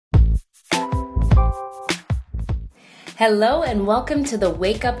Hello and welcome to the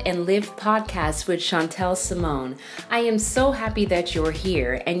Wake Up and Live podcast with Chantel Simone. I am so happy that you're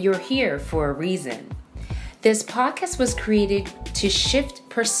here, and you're here for a reason. This podcast was created to shift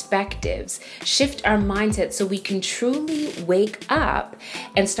perspectives, shift our mindset so we can truly wake up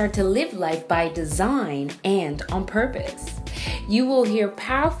and start to live life by design and on purpose. You will hear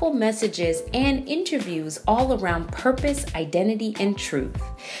powerful messages and interviews all around purpose, identity, and truth.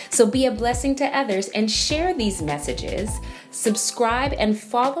 So be a blessing to others and share these messages. Subscribe and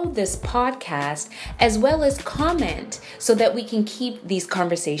follow this podcast, as well as comment so that we can keep these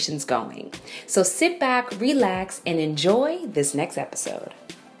conversations going. So sit back, relax, and enjoy this next episode.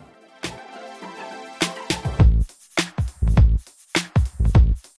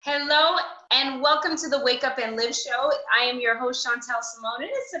 Hello and welcome to the Wake Up and Live show. I am your host, Chantel Simone.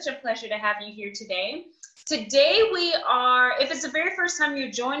 It is such a pleasure to have you here today. Today we are, if it's the very first time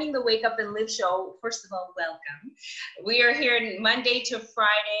you're joining the Wake Up and Live show, first of all, welcome. We are here Monday to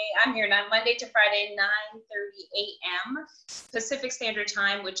Friday. I'm here on Monday to Friday, 9:30 a.m. Pacific Standard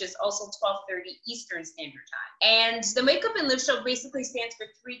Time, which is also 12:30 Eastern Standard Time. And the Wake Up and Live show basically stands for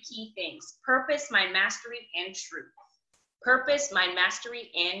three key things: purpose, mind mastery, and truth. Purpose, mind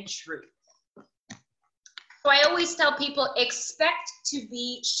mastery, and truth. So I always tell people, expect to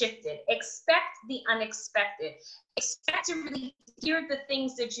be shifted, expect the unexpected, expect to really hear the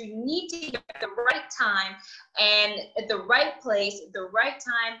things that you need to hear at the right time and at the right place, at the right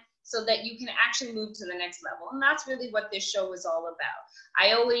time, so that you can actually move to the next level. And that's really what this show is all about.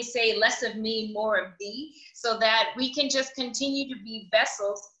 I always say less of me, more of thee, so that we can just continue to be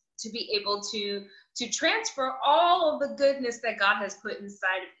vessels to be able to transfer all of the goodness that God has put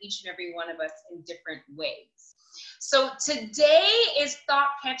inside of each and every one of us in different ways. So today is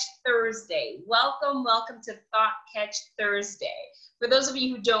Thought Catch Thursday. Welcome to Thought Catch Thursday. For those of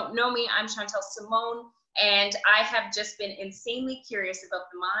you who don't know me, I'm Chantel Simone, and I have just been insanely curious about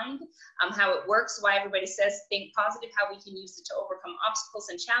the mind, how it works, why everybody says think positive, how we can use it to overcome obstacles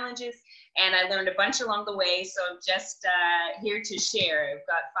and challenges. And I learned a bunch along the way, so I'm just here to share. I've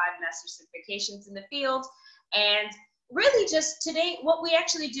got 5 master certifications in the field, and really just today, what we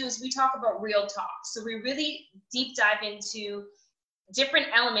actually do is we talk about real talk. So we really deep dive into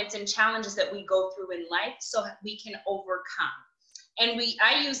different elements and challenges that we go through in life so we can overcome. And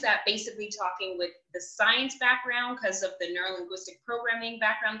I use that basically talking with the science background because of the neuro-linguistic programming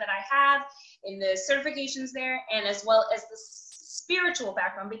background that I have in the certifications there, and as well as the spiritual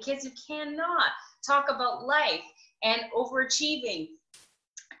background, because you cannot talk about life and overachieving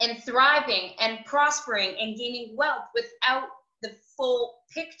and thriving and prospering and gaining wealth without the full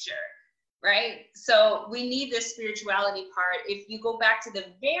picture, right? So we need this spirituality part. If you go back to the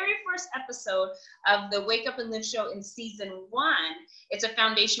very first episode of the Wake Up and Live show in season 1, it's a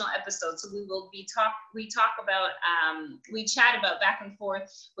foundational episode. So we chat about back and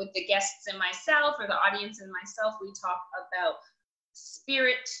forth with the guests and myself, or the audience and myself. We talk about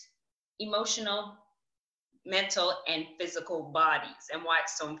spirit, emotional, mental, and physical bodies and why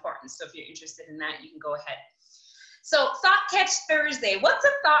it's so important. So if you're interested in that, you can go ahead. So Thought Catch Thursday. What's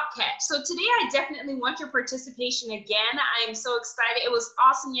a thought catch? So today I definitely want your participation again. I am so excited. It was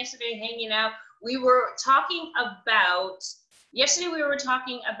awesome yesterday hanging out. We were talking about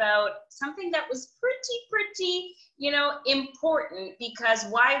something that was pretty, important, because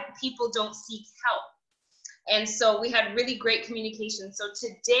why people don't seek help. And so we had really great communication. So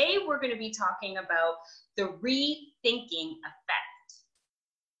today we're going to be talking about the rethinking effect.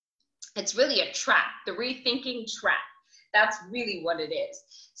 It's really a trap, the rethinking trap. That's really what it is.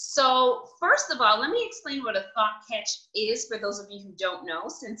 So first of all, let me explain what a thought catch is for those of you who don't know,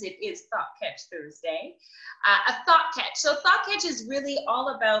 since it is Thought Catch Thursday. A thought catch. So thought catch is really all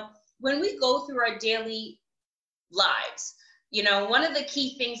about when we go through our daily lives. One of the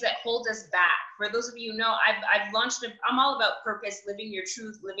key things that hold us back, for those of you who know, I'm all about purpose, living your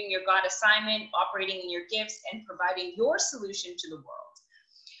truth, living your God assignment, operating in your gifts, and providing your solution to the world.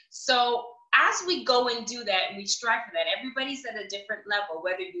 So as we go and do that, and we strive for that, everybody's at a different level,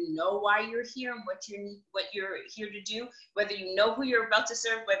 whether you know why you're here and what you're here to do, whether you know who you're about to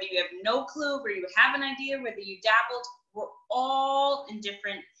serve, whether you have no clue, whether you have an idea, whether you dabbled, we're all in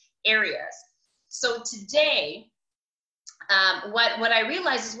different areas. So today, what I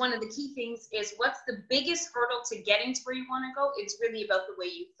realize is one of the key things is, what's the biggest hurdle to getting to where you want to go? It's really about the way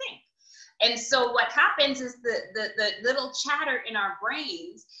you think. And so what happens is the little chatter in our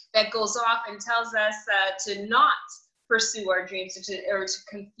brains that goes off and tells us to not pursue our dreams, or to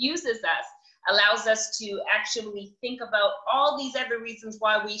confuses us, allows us to actually think about all these other reasons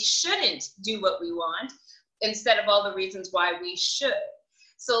why we shouldn't do what we want, instead of all the reasons why we should.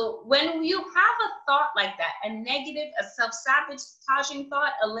 So when you have a thought like that, a negative, a self-sabotaging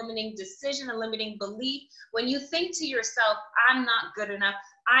thought, a limiting decision, a limiting belief, when you think to yourself, I'm not good enough,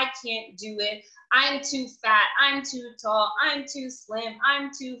 I can't do it, I'm too fat, I'm too tall, I'm too slim, I'm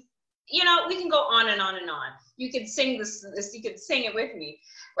too, you know, we can go on and on and on. You could sing this, you could sing it with me,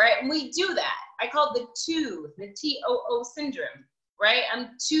 right? And we do that. I call it the TOO syndrome, right?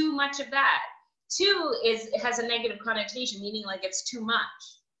 I'm too much of that. Too has a negative connotation, meaning like it's too much,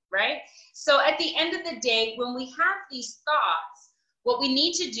 right? So at the end of the day, when we have these thoughts, what we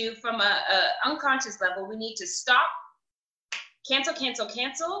need to do from a unconscious level, we need to stop, cancel,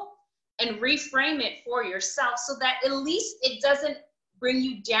 and reframe it for yourself so that at least it doesn't bring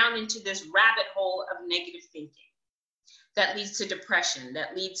you down into this rabbit hole of negative thinking that leads to depression,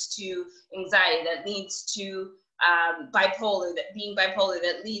 that leads to anxiety, that leads to being bipolar,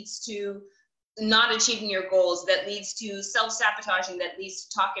 that leads to not achieving your goals, that leads to self-sabotaging, that leads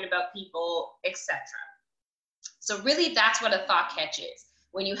to talking about people, etc. So really that's what a thought catch is.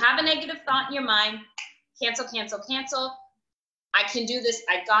 When you have a negative thought in your mind, cancel. I can do this,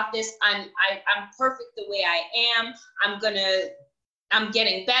 I got this, I'm perfect the way I am, I'm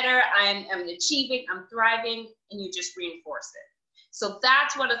getting better, I'm achieving, I'm thriving, and you just reinforce it. So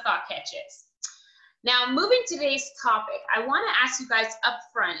that's what a thought catch is. Now, moving to today's topic, I want to ask you guys up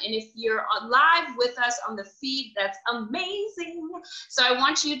front, and if you're live with us on the feed, that's amazing. So I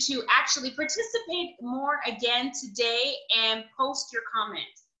want you to actually participate more again today and post your comment.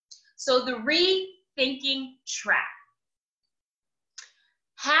 So the rethinking trap.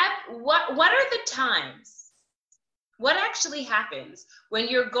 What are the times? What actually happens when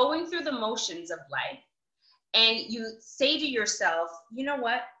you're going through the motions of life and you say to yourself, you know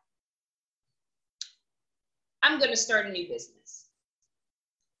what? I'm going to start a new business.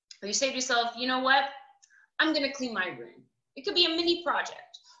 Or you say to yourself, you know what? I'm going to clean my room. It could be a mini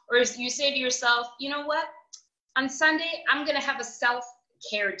project. Or you say to yourself, you know what? On Sunday, I'm going to have a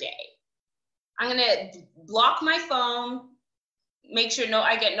self-care day. I'm going to block my phone, make sure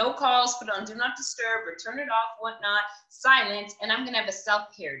I get no calls, put on do not disturb or turn it off, whatnot, silent, and I'm going to have a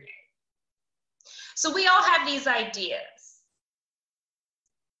self-care day. So we all have these ideas.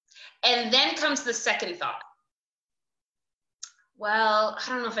 And then comes the second thought. Well, I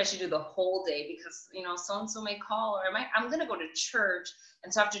don't know if I should do the whole day because, you know, so-and-so may call, or I'm going to go to church,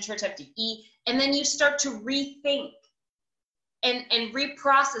 and so after church I have to eat. And then you start to rethink and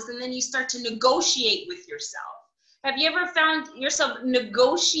reprocess, and then you start to negotiate with yourself. Have you ever found yourself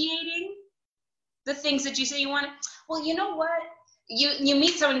negotiating the things that you say you want? Well, you know what? You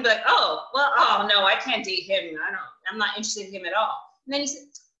meet someone and be like, oh no, I can't date him. I'm not interested in him at all. And then you say,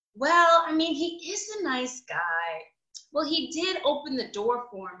 well, I mean, he is a nice guy. Well, he did open the door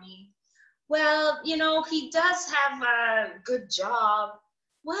for me. Well, you know, he does have a good job.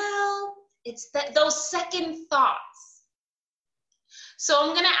 Well, it's those second thoughts. So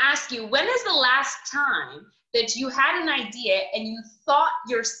I'm going to ask you, when is the last time that you had an idea and you thought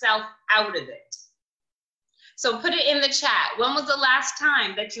yourself out of it? So put it in the chat. When was the last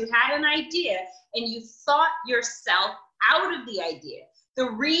time that you had an idea and you thought yourself out of the idea? The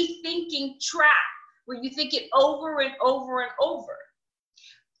rethinking trap, where you think it over and over and over.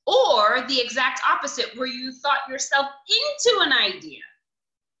 Or the exact opposite, where you thought yourself into an idea.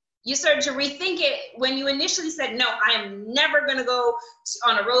 You started to rethink it when you initially said, no, I am never going to go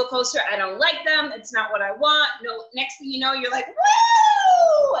on a roller coaster. I don't like them. It's not what I want. No, next thing you know, you're like,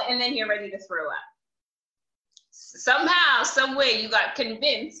 woo! And then you're ready to throw up. Somehow, some way you got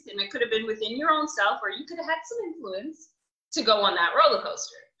convinced, and it could have been within your own self, or you could have had some influence to go on that roller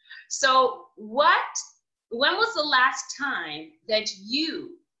coaster. So when was the last time that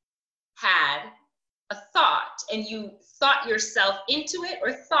you had a thought and you thought yourself into it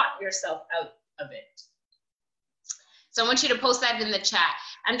or thought yourself out of it? So I want you to post that in the chat.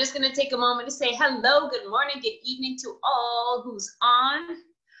 I'm just going to take a moment to say hello, good morning, good evening to all who's on.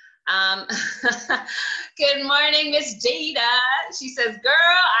 Good morning, Miss Jada. She says, girl,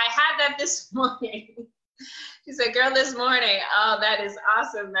 I had that this morning. She said, girl, this morning. Oh, that is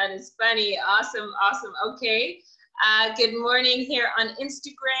awesome. That is funny. Awesome. Okay. Good morning here on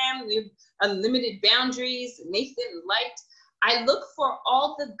Instagram. We have Unlimited Boundaries, Nathan Light. I look for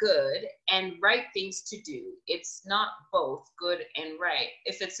all the good and right things to do. It's not both good and right.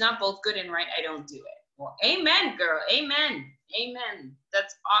 If it's not both good and right, I don't do it. Well, amen, girl. Amen.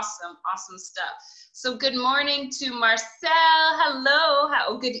 That's awesome. Awesome stuff. So good morning to Marcel.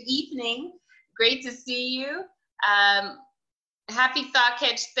 Hello. Good evening. Great to see you. Happy Thought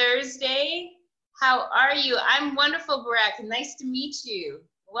Catch Thursday. How are you? I'm wonderful, Barack. Nice to meet you.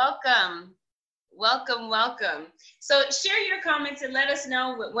 Welcome Welcome, welcome. So share your comments and let us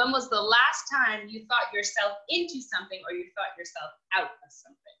know when was the last time you thought yourself into something or you thought yourself out of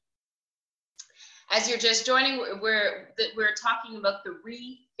something. As you're just joining, we're talking about the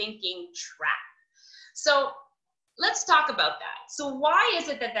rethinking trap. So let's talk about that. So why is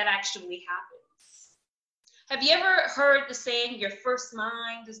it that that actually happens? Have you ever heard the saying, your first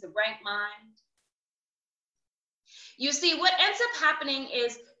mind is the right mind? You see, what ends up happening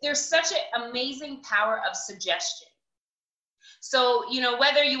is there's such an amazing power of suggestion. So, you know,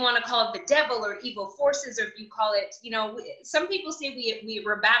 whether you want to call it the devil or evil forces, or if you call it, you know, some people say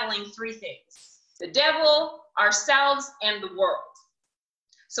we're battling three things: the devil, ourselves, and the world.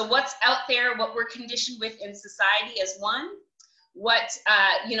 So what's out there, what we're conditioned with in society is one. What,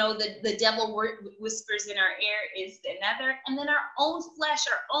 you know, the devil whispers in our ear is another. And then our own flesh,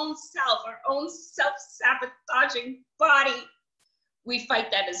 our own self, our own self-sabotaging body, we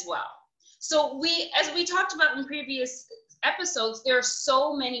fight that as well. So as we talked about in previous episodes, there are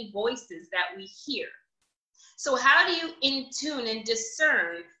so many voices that we hear. So how do you in tune and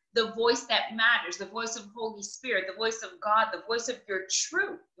discern the voice that matters, the voice of Holy Spirit, the voice of God, the voice of your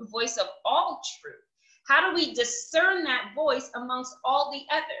truth, the voice of all truth? How do we discern that voice amongst all the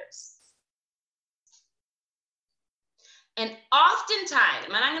others? And oftentimes,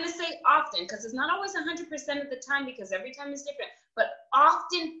 and I'm going to say often, because it's not always 100% of the time, because every time is different, but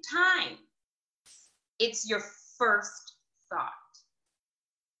oftentimes, it's your first thought.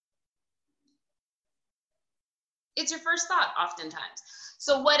 It's your first thought, oftentimes.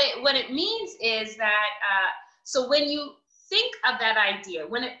 So what it means is that, so when you think of that idea,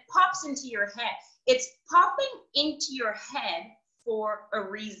 when it pops into your head, it's popping into your head for a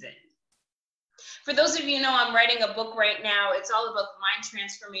reason. For those of you who know, I'm writing a book right now. It's all about mind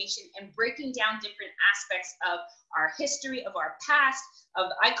transformation and breaking down different aspects of our history, of our past,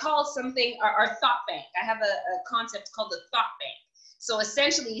 I call something our thought bank. I have a concept called the thought bank. So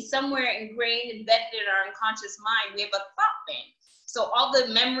essentially, somewhere ingrained, embedded in our unconscious mind, we have a thought bank. So all the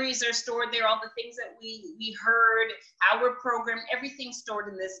memories are stored there, all the things that we heard, how we're programmed, everything's stored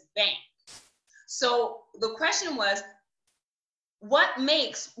in this bank. So the question was, what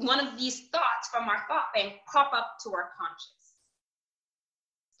makes one of these thoughts from our thought bank pop up to our conscious?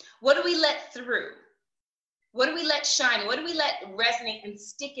 What do we let through? What do we let shine? What do we let resonate and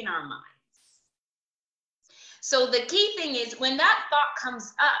stick in our minds? So the key thing is, when that thought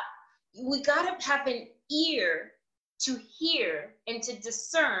comes up, we gotta have an ear to hear and to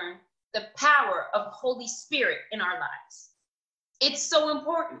discern the power of Holy Spirit in our lives. It's so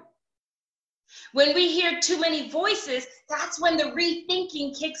important. When we hear too many voices, that's when the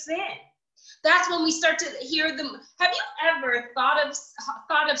rethinking kicks in. That's when we start to hear them. Have you ever thought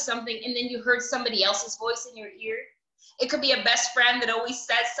of something and then you heard somebody else's voice in your ear? It could be a best friend that always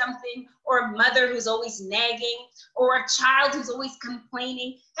says something, or a mother who's always nagging, or a child who's always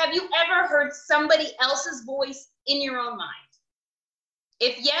complaining. Have you ever heard somebody else's voice in your own mind?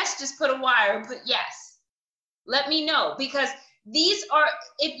 If yes, just put a Y or put yes. Let me know, because these are,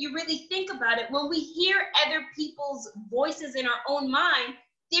 if you really think about it, when we hear other people's voices in our own mind,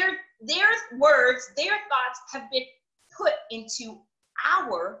 their words, their thoughts have been put into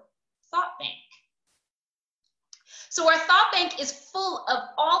our thought bank. So our thought bank is full of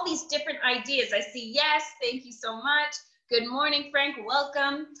all these different ideas. I see yes, thank you so much. Good morning, Frank,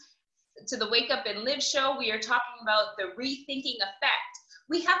 welcome to the Wake Up and Live show. We are talking about the rethinking effect.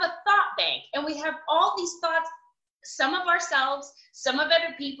 We have a thought bank, and we have all these thoughts, some of ourselves, some of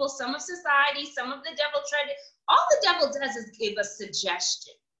other people, some of society, some of the devil all the devil does is give a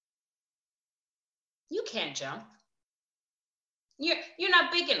suggestion. You can't jump. You're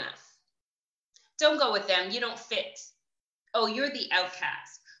not big enough. Don't go with them, you don't fit. Oh, you're the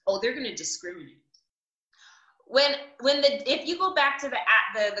outcast. Oh, they're gonna discriminate. If you go back to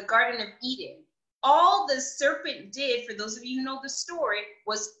the Garden of Eden, all the serpent did, for those of you who know the story,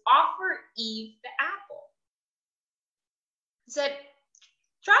 was offer Eve the apple. He said,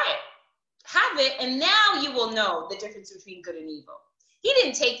 try it, have it, and now you will know the difference between good and evil. He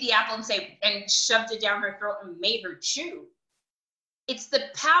didn't take the apple and shoved it down her throat and made her chew. It's the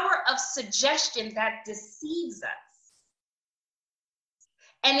power of suggestion that deceives us.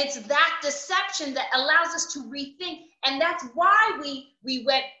 And it's that deception that allows us to rethink. And that's why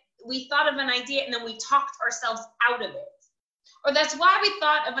we thought of an idea and then we talked ourselves out of it. Or that's why we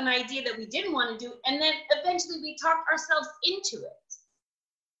thought of an idea that we didn't want to do, and then eventually we talked ourselves into it.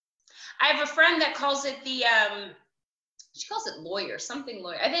 I have a friend that calls it she calls it lawyer, something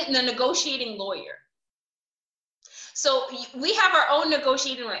lawyer. I think the negotiating lawyer. So we have our own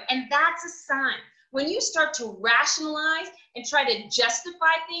negotiating lawyer, and that's a sign. When you start to rationalize and try to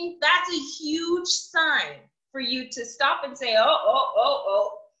justify things, that's a huge sign for you to stop and say,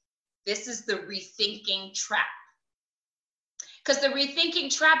 oh, this is the rethinking trap. Because the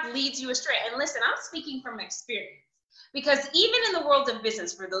rethinking trap leads you astray. And listen, I'm speaking from experience. Because even in the world of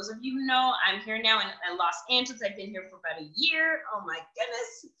business, for those of you who know, I'm here now in Los Angeles. I've been here for about a year. Oh my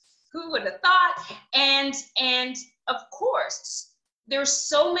goodness, who would have thought? And of course, there's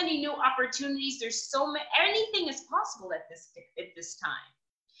so many new opportunities. There's so many, anything is possible at this time,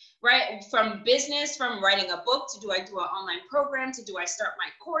 right? From business, from writing a book, to do I do an online program, to do I start my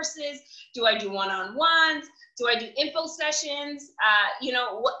courses, do I do one-on-ones, do I do info sessions, you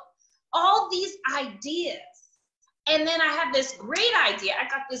know, what, all these ideas. And then I have this great idea. I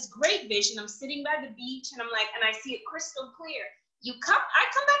got this great vision. I'm sitting by the beach and I'm like, and I see it crystal clear. I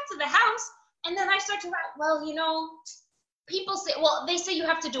come back to the house and then I start to write, well, you know, people say, well, they say you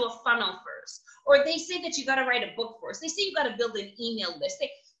have to do a funnel first, or they say that you got to write a book first. They say you got to build an email list.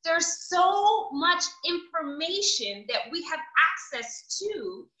 There's so much information that we have access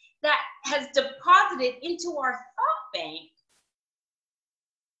to that has deposited into our thought bank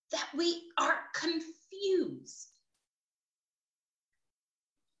that we are confused.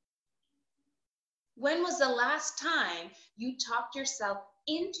 When was the last time you talked yourself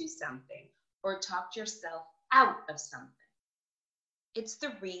into something or talked yourself out of something? It's the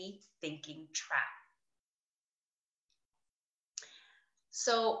rethinking trap.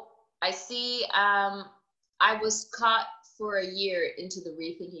 So I see I was caught for a year into the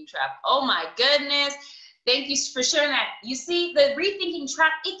rethinking trap. Oh my goodness. Thank you for sharing that. You see, the rethinking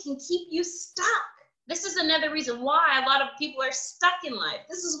trap, it can keep you stuck. This is another reason why a lot of people are stuck in life.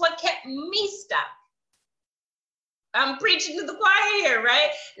 This is what kept me stuck. I'm preaching to the choir here,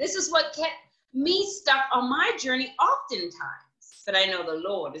 right? This is what kept me stuck on my journey oftentimes. But I know the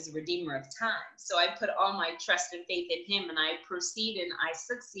Lord is a redeemer of time. So I put all my trust and faith in him, and I proceed and I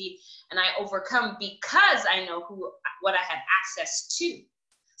succeed and I overcome because I know what I have access to.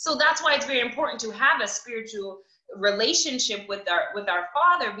 So that's why it's very important to have a spiritual relationship with our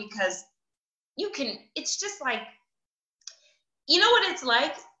Father, because it's just like, you know what it's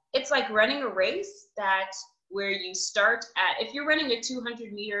like? It's like running a race where you start at, if you're running a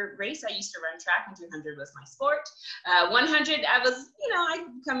 200-meter race, I used to run track and 200 was my sport. 100, I was, I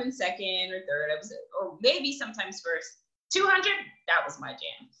come in second or third, or maybe sometimes first. 200, that was my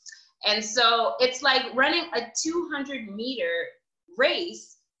jam. And so it's like running a 200-meter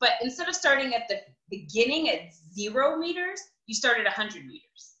race, but instead of starting at the beginning at 0 meters, you start at 100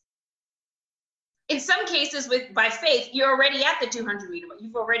 meters. In some cases, by faith, you're already at the 200-meter, but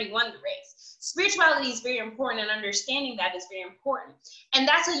you've already won the race. Spirituality is very important, and understanding that is very important. And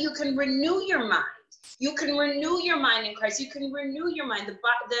that's how you can renew your mind. You can renew your mind in Christ. You can renew your mind. The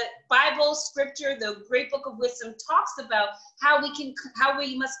Bible, Scripture, the great book of wisdom talks about how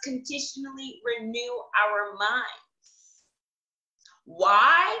we must continually renew our minds.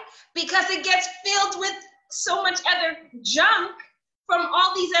 Why? Because it gets filled with so much other junk from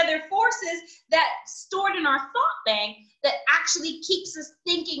all these other forces that stored in our thought bank that actually keeps us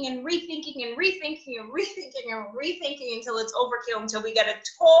thinking and rethinking and rethinking and rethinking and rethinking until it's overkill, until we get a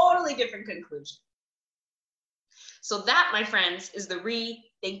totally different conclusion. So that, my friends, is the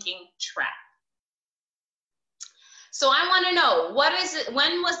rethinking trap. So I want to know,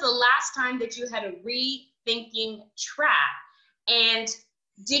 when was the last time that you had a rethinking trap? And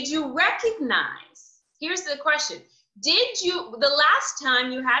did you recognize, here's the question, the last time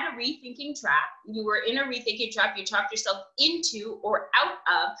you had a rethinking trap, you were in a rethinking trap, you talked yourself into or out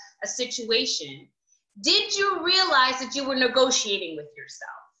of a situation, did you realize that you were negotiating with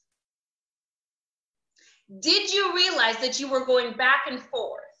yourself? Did you realize that you were going back and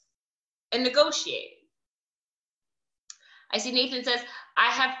forth and negotiating? I see Nathan says, I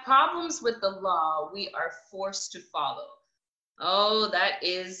have problems with the law we are forced to follow. Oh, that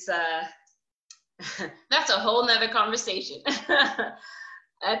is... that's a whole nother conversation.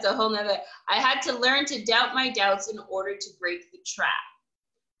 That's a whole nother. I had to learn to doubt my doubts in order to break the trap.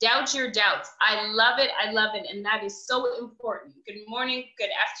 Doubt your doubts. I love it. I love it. And that is so important. Good morning, good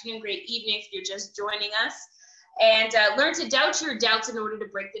afternoon, great evening if you're just joining us. And learn to doubt your doubts in order to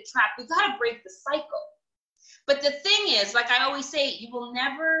break the trap. We've got to break the cycle. But the thing is, like I always say, you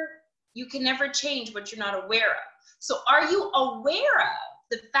can never change what you're not aware of. So are you aware of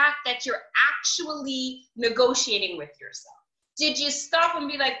the fact that you're actually negotiating with yourself? Did you stop and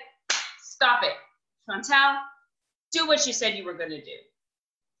be like, stop it, Chantel, do what you said you were going to do.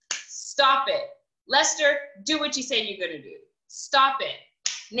 Stop it. Lester, do what you said you're going to do. Stop it.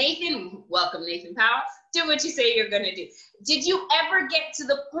 Nathan, welcome Nathan Powell, do what you say you're going to do. Did you ever get to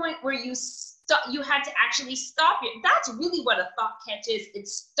the point where you stopped you had to actually stop it. That's really what a thought catch is.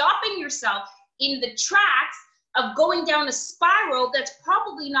 It's stopping yourself in the tracks of going down a spiral that's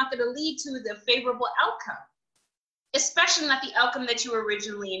probably not going to lead to the favorable outcome, especially not the outcome that you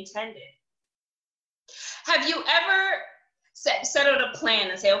originally intended. Have you ever set out a plan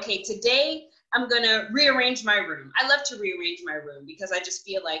and say, okay, today I'm going to rearrange my room. I love to rearrange my room because I just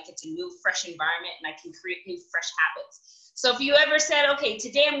feel like it's a new, fresh environment and I can create new, fresh habits. So if you ever said, okay,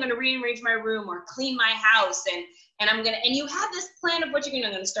 today I'm going to rearrange my room or clean my house, and you have this plan of what you're going to,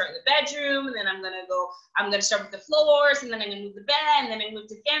 I'm going to start in the bedroom, and then I'm going to start with the floors, and then I'm going to move the bed, and then I move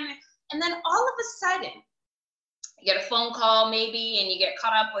to family. And then all of a sudden, you get a phone call maybe, and you get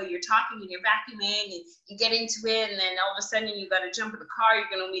caught up while you're talking and you're vacuuming, and you get into it, and then all of a sudden you got to jump in the car, you're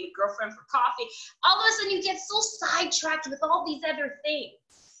going to meet a girlfriend for coffee. All of a sudden you get so sidetracked with all these other things.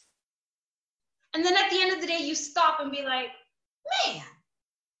 And then at the end of the day, you stop and be like, man,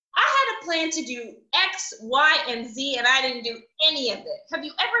 I had a plan to do X, Y, and Z, and I didn't do any of it. Have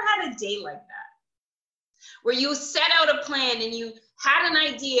you ever had a day like that? Where you set out a plan and you had an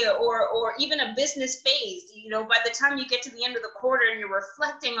idea or even a business phase, by the time you get to the end of the quarter and you're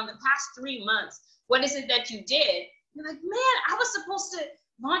reflecting on the past 3 months, what is it that you did? You're like, man, I was supposed to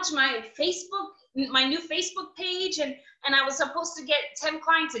launch my new Facebook page, and I was supposed to get 10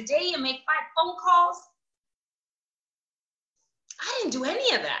 clients a day and make 5 phone calls. I didn't do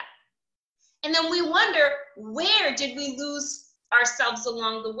any of that. And then we wonder, where did we lose ourselves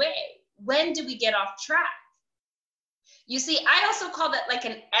along the way? When did we get off track? You see, I also call that like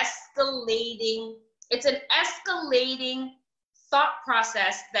it's an escalating thought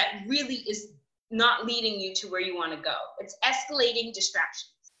process that really is not leading you to where you want to go. It's escalating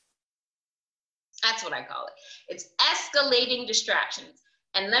distractions. That's what I call it. It's escalating distractions.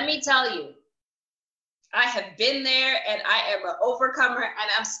 And let me tell you, I have been there, and I am an overcomer,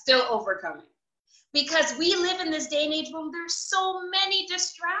 and I'm still overcoming. Because we live in this day and age where there's so many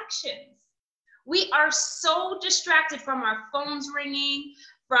distractions. We are so distracted from our phones ringing,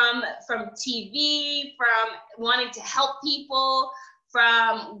 from TV, from wanting to help people,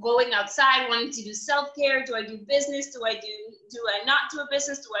 from going outside, wanting to do self-care. Do I do business? Do I not do a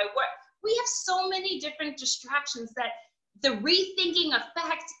business? Do I work? We have so many different distractions that the rethinking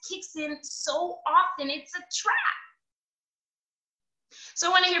effect kicks in so often, it's a trap. So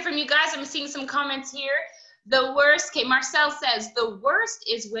I want to hear from you guys. I'm seeing some comments here. The worst, okay, Marcel says, the worst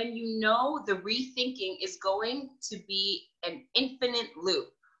is when you know the rethinking is going to be an infinite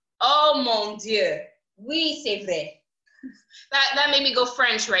loop. Oh mon Dieu, oui, c'est vrai. That made me go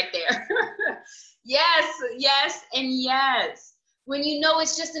French right there. Yes, and yes. When you know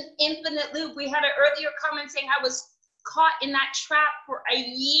it's just an infinite loop. We had an earlier comment saying I was caught in that trap for a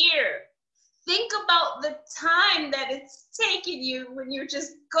year. Think about the time that it's taken you when you're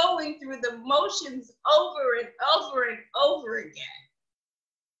just going through the motions over and over and over again.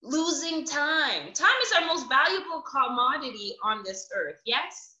 Losing time. Time is our most valuable commodity on this earth.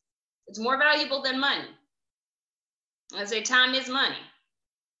 Yes? It's more valuable than money. I say time is money,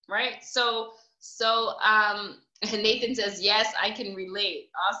 right? So Nathan says, yes, I can relate.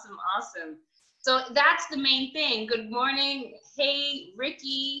 Awesome. So that's the main thing. Good morning. Hey,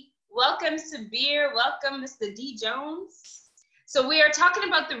 Ricky. Welcome, Sabir. Welcome, Mr. D. Jones. So we are talking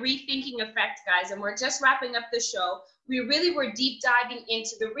about the rethinking effect, guys, and we're just wrapping up the show. We really were deep diving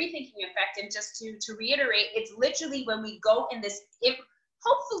into the rethinking effect, and just to reiterate, it's literally when we go in this,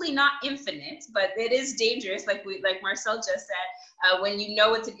 hopefully not infinite, but it is dangerous, like Marcel just said, when you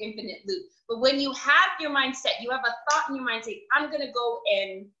know it's an infinite loop. But when you have your mindset, you have a thought in your mind saying, I'm going to go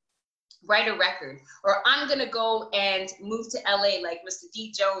and write a record, or I'm going to go and move to LA like Mr.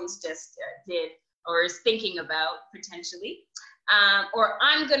 D. Jones just did, or is thinking about potentially, or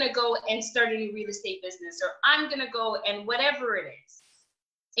I'm going to go and start a new real estate business, or I'm going to go and whatever it is.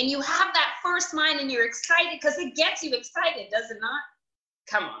 And you have that first mind and you're excited because it gets you excited, does it not?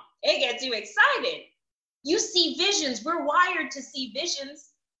 Come on, it gets you excited. You see visions. We're wired to see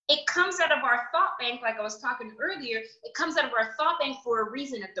visions. It comes out of our thought bank, like I was talking earlier. It comes out of our thought bank for a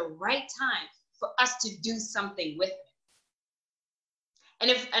reason at the right time for us to do something with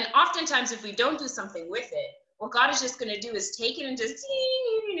it. And oftentimes, if we don't do something with it, what God is just going to do is take it and just,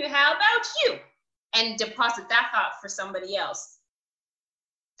 how about you? And deposit that thought for somebody else.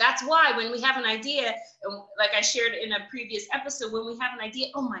 That's why when we have an idea, like I shared in a previous episode, when we have an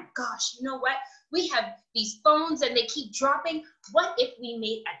idea, oh my gosh, you know what? We have these phones and they keep dropping. What if we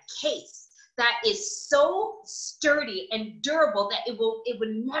made a case that is so sturdy and durable that it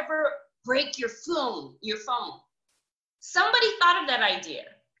would never break your phone? Somebody thought of that idea.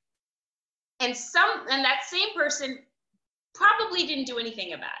 And that same person probably didn't do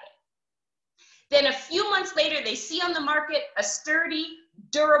anything about it. Then a few months later, they see on the market a sturdy,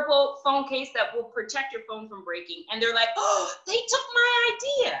 durable phone case that will protect your phone from breaking. And they're like, oh, they took my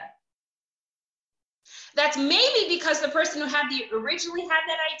idea. That's maybe because the person who originally had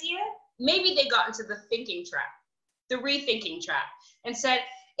that idea, maybe they got into the thinking trap, the rethinking trap, and said,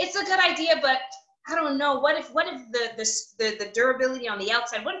 it's a good idea, but I don't know, what if the durability on the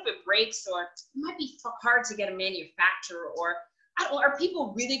outside, what if it breaks, or it might be hard to get a manufacturer, or are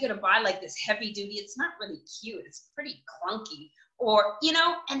people really going to buy like this heavy duty? It's not really cute. It's pretty clunky, or, you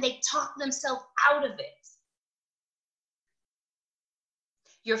know, and they talk themselves out of it.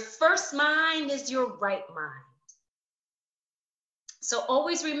 Your first mind is your right mind. So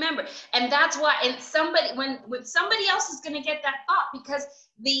always remember, and that's why, and when somebody else is going to get that thought, because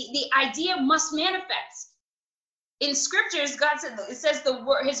the idea must manifest. In scriptures, God said, it says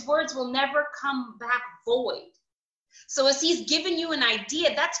his words will never come back void. So as he's given you an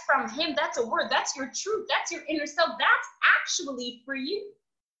idea, that's from him. That's a word. That's your truth. That's your inner self. That's actually for you.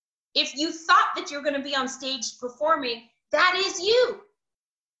 If you thought that you're going to be on stage performing, that is you.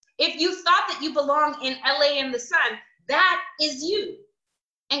 If you thought that you belong in LA in the sun, that is you.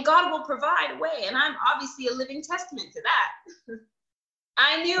 And God will provide a way. And I'm obviously a living testament to that.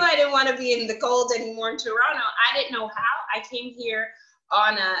 I knew I didn't want to be in the cold anymore in Toronto. I didn't know how. I came here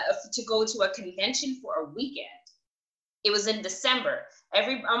to go to a convention for a weekend. It was in December.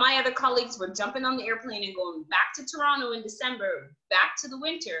 All my other colleagues were jumping on the airplane and going back to Toronto in December, back to the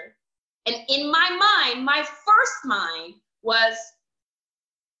winter. And in my mind, my first mind was,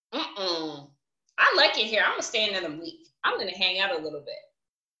 I like it here. I'm gonna stay another week. I'm gonna hang out a little bit.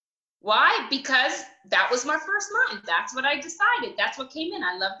 Why? Because that was my first mind. That's what I decided. That's what came in.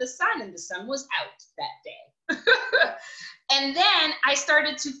 I love the sun, and the sun was out that day. And then I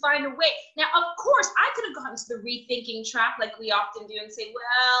started to find a way. Now, of course, I could have gone to the rethinking trap like we often do and say,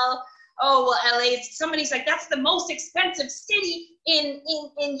 well, LA, somebody's like, that's the most expensive city in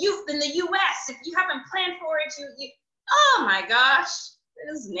the US. If you haven't planned for it, oh my gosh,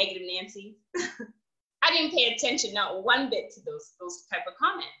 this is negative Nancy. I didn't pay attention, not one bit, to those type of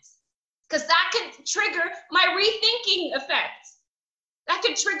comments. Because that could trigger my rethinking effect. That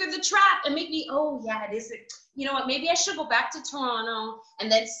could trigger the trap and make me, oh yeah, it is. You know what? Maybe I should go back to Toronto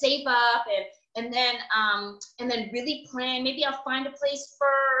and then save up and then really plan. Maybe I'll find a place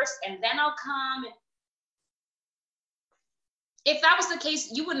first and then I'll come. If that was the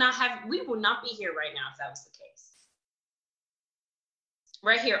case, we would not be here right now if that was the case.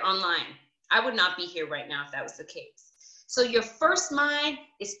 Right here online, I would not be here right now if that was the case. So your first mind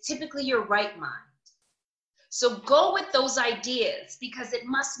is typically your right mind. So go with those ideas because it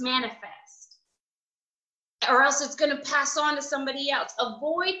must manifest, or else it's going to pass on to somebody else.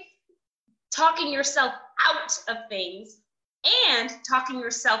 Avoid talking yourself out of things and talking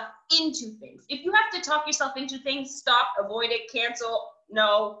yourself into things. If you have to talk yourself into things, stop, avoid it, cancel.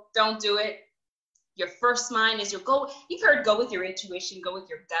 No, don't do it. Your first mind is your go. You've heard go with your intuition, go with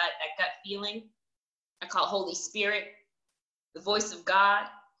your gut, that gut feeling. I call it Holy Spirit, the voice of God.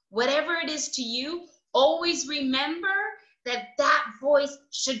 Whatever it is to you, always remember that that voice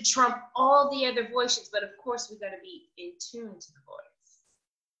should trump all the other voices. But of course, we got to be in tune to the voice.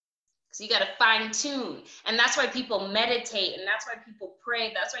 So you got to fine tune. And that's why people meditate. And that's why people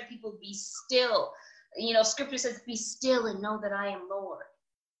pray. That's why people be still. You know, scripture says, be still and know that I am Lord.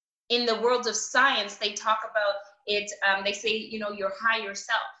 In the world of science, they talk about it. They say, you know, your higher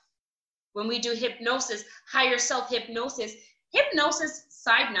self. When we do hypnosis, higher self hypnosis,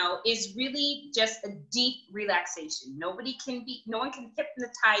 side note, is really just a deep relaxation. No one can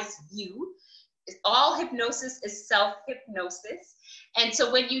hypnotize you. All hypnosis is self-hypnosis. And so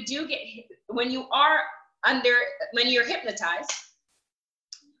when you're hypnotized,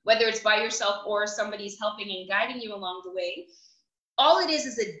 whether it's by yourself or somebody's helping and guiding you along the way, all it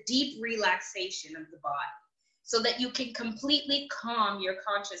is a deep relaxation of the body so that you can completely calm your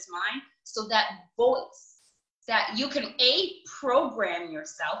conscious mind, so that voice, that you can program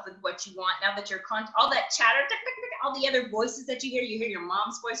yourself with what you want. Now that you're all that chatter, all the other voices that you hear your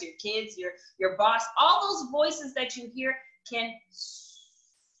mom's voice, your kids, your boss, all those voices that you hear and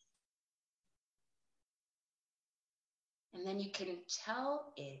then you can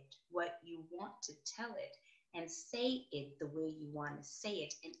tell it what you want to tell it and say it the way you want to say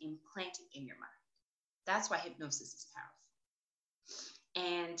it and implant it in your mind. That's why hypnosis is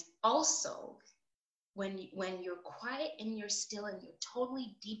powerful. And also, when you're quiet and you're still and you're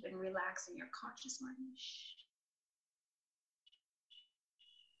totally deep and relaxed in your conscious mind,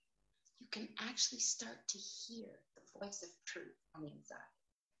 you can actually start to hear the voice of truth on the inside.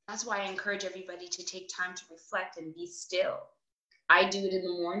 That's why I encourage everybody to take time to reflect and be still. I do it in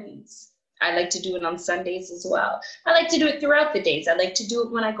the mornings. I like to do it on Sundays as well. I like to do it throughout the days. I like to do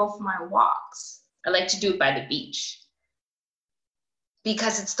it when I go for my walks. I like to do it by the beach.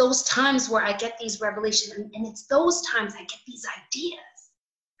 Because it's those times where I get these revelations, and it's those times I get these ideas.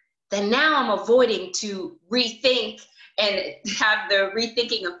 Then now I'm avoiding to rethink and have the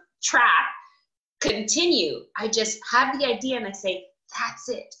rethinking of trap continue. I just have the idea and I say, that's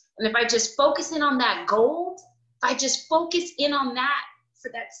it. And if I just focus in on that gold, if I just focus in on that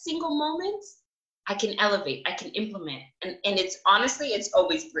for that single moment, I can elevate, I can implement. And it's honestly, it's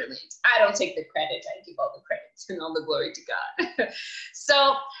always brilliant. I don't take the credit, I give all the credit and all the glory to God.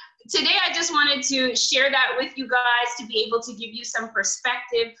 So today I just wanted to share that with you guys to be able to give you some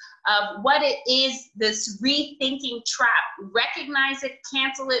perspective of what it is, this rethinking trap. Recognize it,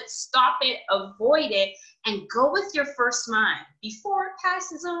 cancel it, stop it, avoid it, and go with your first mind before it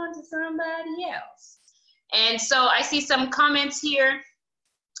passes on to somebody else. And so I see some comments here.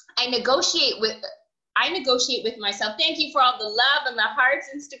 I negotiate with myself. Thank you for all the love and the hearts,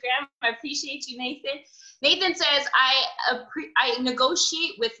 Instagram. I appreciate you, Nathan. Nathan says, I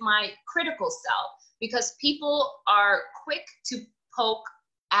negotiate with my critical self because people are quick to poke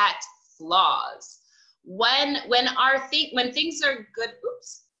at flaws. When things are good,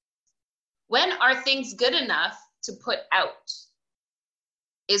 when are things good enough to put out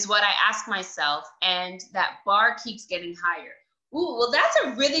is what I ask myself, and that bar keeps getting higher. Ooh, well, that's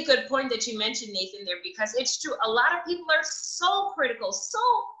a really good point that you mentioned, Nathan, there, because it's true. A lot of people are so critical, so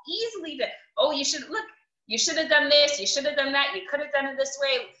easily to, oh, you should have done this, you should have done that, you could have done it this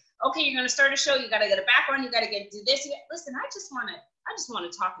way. Okay, you're going to start a show, you got to get a background, you got to do this. Listen, I just want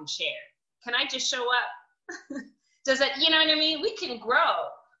to talk and share. Can I just show up? Does that, you know what I mean? We can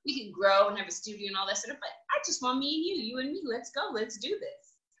grow and have a studio and all that sort of, but I just want me and you and me, let's go, let's do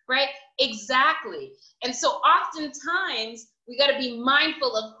this, right? Exactly. And so oftentimes, we got to be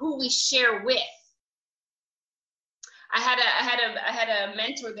mindful of who we share with. I had a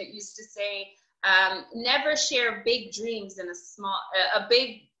mentor that used to say, never share big dreams in a small,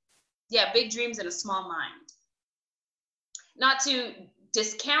 big dreams in a small mind. Not to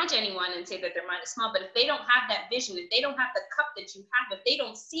discount anyone and say that their mind is small, but if they don't have that vision, if they don't have the cup that you have, if they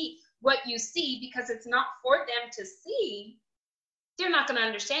don't see what you see because it's not for them to see, they're not going to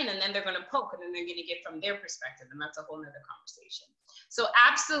understand, and then they're going to poke, and then they're going to get from their perspective, and that's a whole nother conversation. So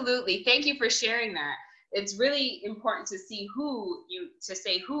absolutely, thank you for sharing that. It's really important to see who you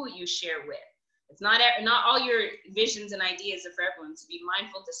share with. It's not all your visions and ideas are for everyone. To be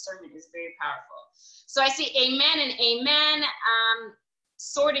mindful discernment is very powerful. So I see amen and amen.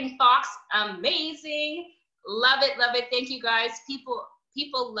 Sorting thoughts, amazing. Love it, love it. Thank you guys.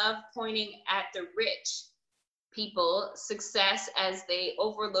 People love pointing at the rich people success as they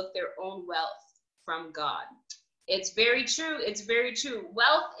overlook their own wealth from God. It's very true. It's very true.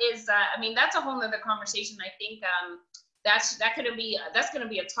 Wealth is, that's a whole nother conversation. I think that's going to be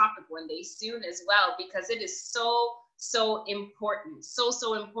a topic one day soon as well, because it is so important,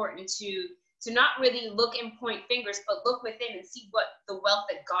 so important to not really look and point fingers, but look within and see what the wealth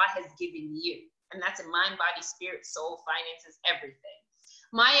that God has given you. And that's a mind, body, spirit, soul, finances, everything.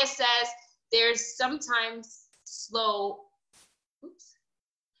 Maya says there's sometimes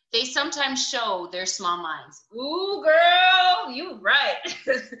they sometimes show their small minds. Ooh, girl, you right.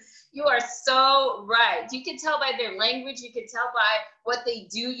 You are so right. You can tell by their language. You can tell by what they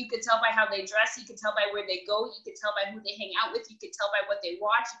do. You can tell by how they dress. You can tell by where they go. You can tell by who they hang out with. You can tell by what they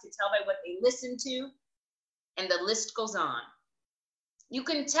watch. You can tell by what they listen to. And the list goes on. You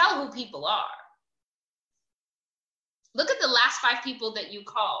can tell who people are. Look at the last 5 people that you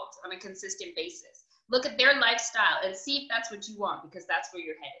called on a consistent basis. Look at their lifestyle and see if that's what you want, because that's where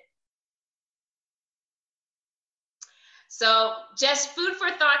you're headed. So just food for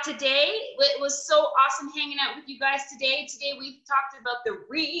thought today. It was so awesome hanging out with you guys today. Today we've talked about the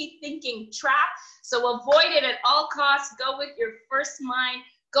rethinking trap. So avoid it at all costs. Go with your first mind.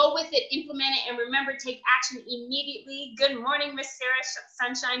 Go with it, implement it, and remember, take action immediately. Good morning, Miss Sarah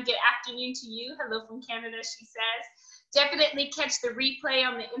Sunshine. Good afternoon to you. Hello from Canada, she says. Definitely catch the replay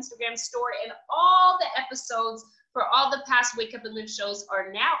on the Instagram store, and all the episodes for all the past Wake Up and Live shows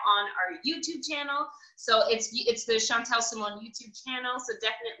are now on our YouTube channel. So it's the Chantel Simone YouTube channel. So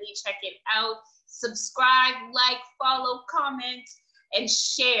definitely check it out. Subscribe, like, follow, comment, and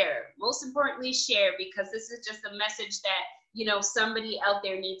share. Most importantly, share, because this is just a message that, you know, somebody out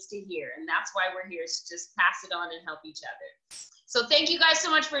there needs to hear. And that's why we're here, to just pass it on and help each other. So thank you guys so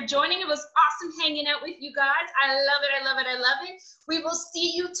much for joining. It was awesome hanging out with you guys. I love it, I love it, I love it. We will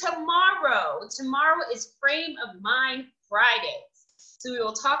see you tomorrow. Tomorrow is Frame of Mind Fridays. So we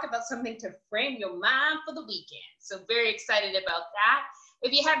will talk about something to frame your mind for the weekend. So very excited about that.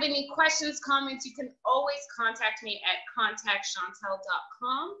 If you have any questions, comments, you can always contact me at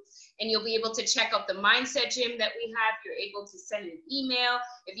contactchantel.com, and you'll be able to check out the Mindset Gym that we have. You're able to send an email.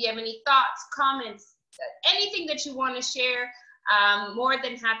 If you have any thoughts, comments, anything that you want to share, more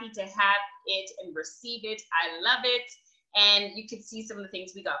than happy to have it and receive it. I love it. And you can see some of the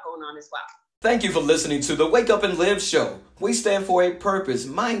things we got going on as well. Thank you for listening to the Wake Up and Live show. We stand for a purpose,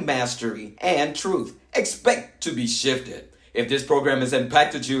 mind mastery, and truth. Expect to be shifted. If this program has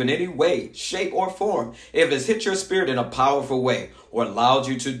impacted you in any way, shape, or form, if it's hit your spirit in a powerful way, or allowed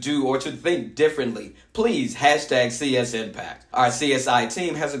you to do or to think differently, please hashtag CS Impact. Our CSI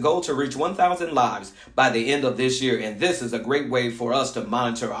team has a goal to reach 1,000 lives by the end of this year, and this is a great way for us to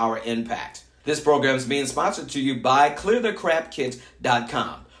monitor our impact. This program is being sponsored to you by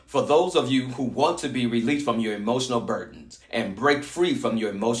ClearTheCrapKit.com. For those of you who want to be released from your emotional burdens and break free from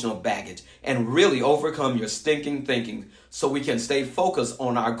your emotional baggage and really overcome your stinking thinking so we can stay focused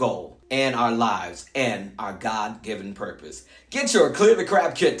on our goal and our lives and our God-given purpose. Get your Clear the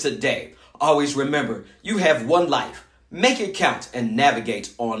Crap Kit today. Always remember, you have one life. Make it count and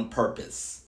navigate on purpose.